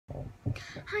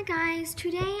Hi guys,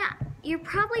 today you're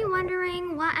probably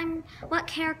wondering what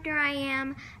character I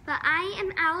am, but I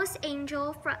am Alice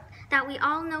Angel that we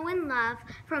all know and love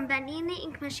from Bendy and the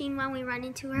Ink Machine when we run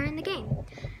into her in the game.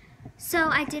 So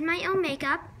I did my own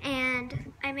makeup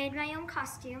and I made my own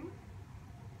costume.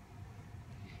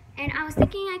 And I was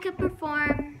thinking I could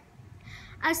perform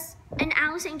an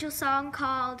Alice Angel song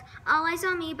called All Eyes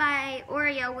on Me by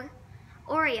Oreo.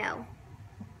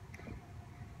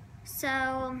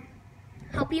 So,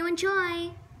 hope you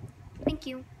enjoy. Thank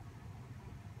you.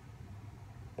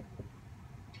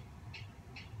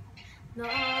 Long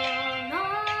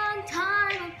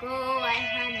time ago, I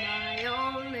had my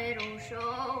own little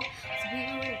show. It's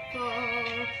beautiful,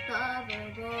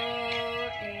 lovable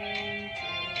angel.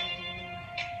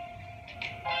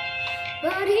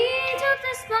 But he took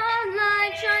the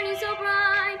spotlight, shining so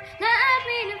bright, left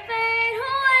me to fade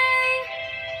away.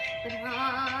 But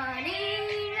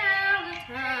honey, now the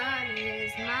time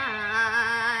is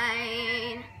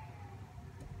mine.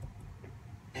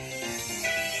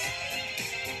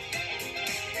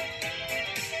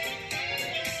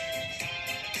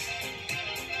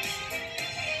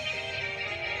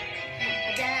 A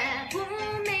devil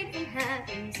made from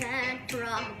heaven, sent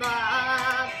from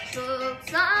above.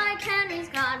 Looks like Henry's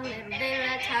got little day,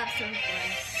 let's have some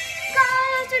fun.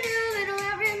 Goes to do little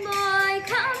errand boy,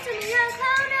 come to me on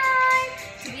cloud nine.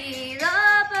 To be the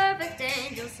perfect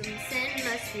angel, some sin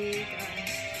must be done.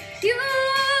 You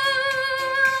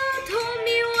told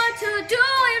me what to do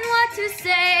and what to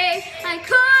say, I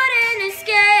couldn't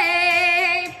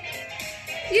escape.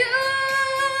 You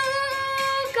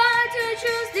got to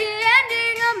choose the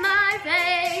ending of my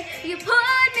fate. You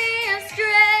put me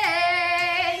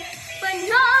astray, but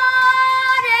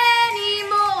not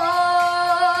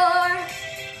anymore.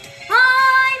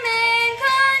 I'm in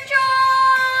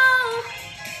control.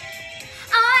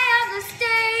 I have the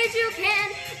stage, you can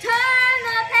turn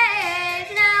the page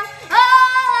now.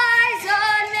 All eyes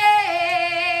on me.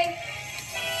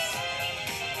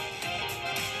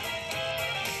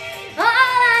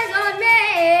 All eyes on me.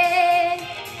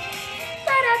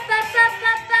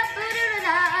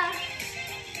 Ba-da-ba-ba-ba-ba-ba-da-da-da.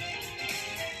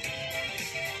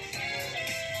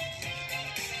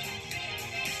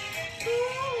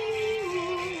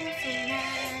 Ooh, so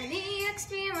many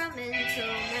experiments, so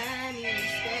many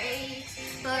mistakes,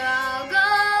 but I'll go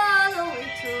all the way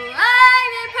till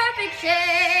I'm in perfect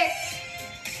shape.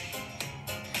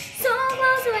 So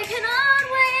close I cannot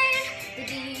wait. The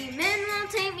demon won't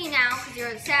take me now, 'cause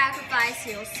you're the sacrifice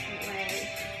he'll slay.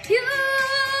 You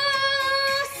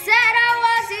said I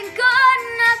wasn't good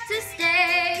enough to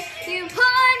stay. You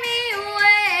put me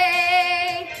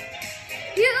away.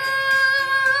 You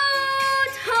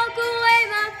took away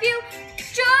my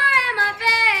future and my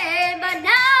fame, but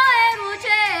now it will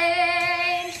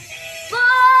change.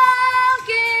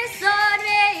 Focus on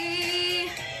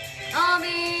me. I'll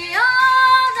be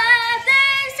all that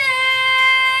they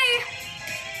say.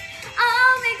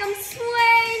 I'll make them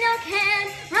sway, no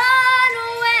can't run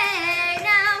away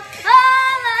now.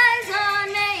 All eyes on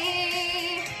me.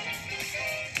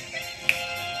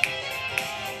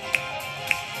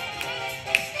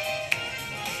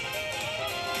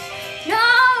 No,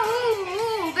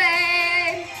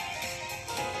 babe.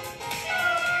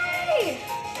 Hey.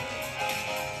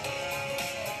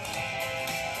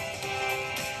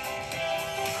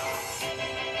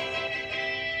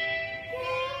 You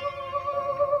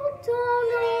don't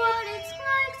know what it's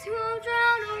like to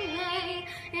drown away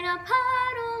in a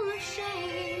puddle of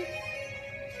shame.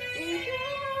 And you,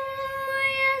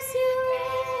 yes, you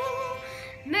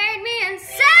made me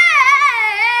insane.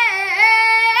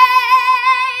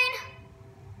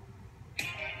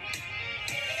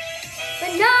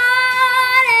 But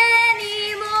not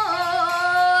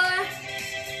anymore.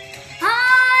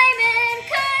 I'm in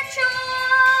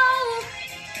control.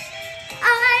 I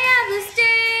have the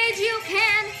stage, you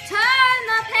can turn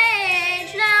the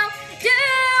page now. Do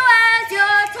as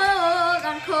you're told.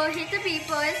 Encore hit the beat,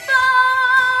 boys.